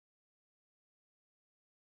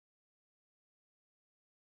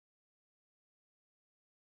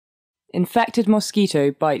Infected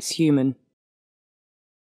mosquito bites human.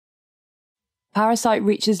 Parasite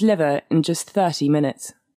reaches liver in just 30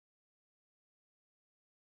 minutes.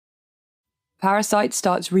 Parasite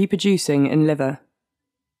starts reproducing in liver.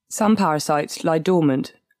 Some parasites lie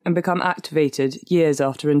dormant and become activated years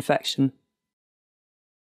after infection.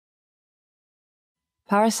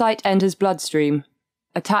 Parasite enters bloodstream,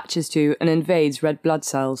 attaches to and invades red blood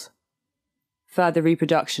cells. Further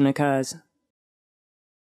reproduction occurs.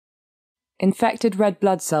 Infected red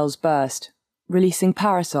blood cells burst, releasing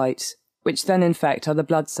parasites, which then infect other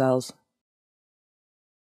blood cells.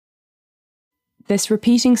 This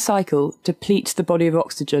repeating cycle depletes the body of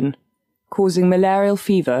oxygen, causing malarial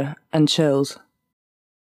fever and chills.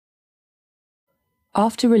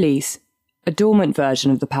 After release, a dormant version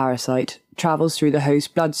of the parasite travels through the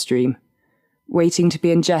host bloodstream, waiting to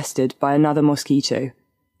be ingested by another mosquito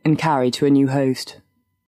and carried to a new host.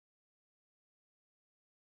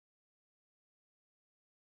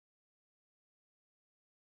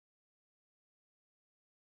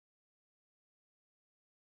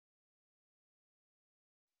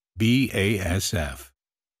 BASF,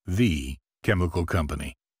 the chemical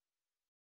company.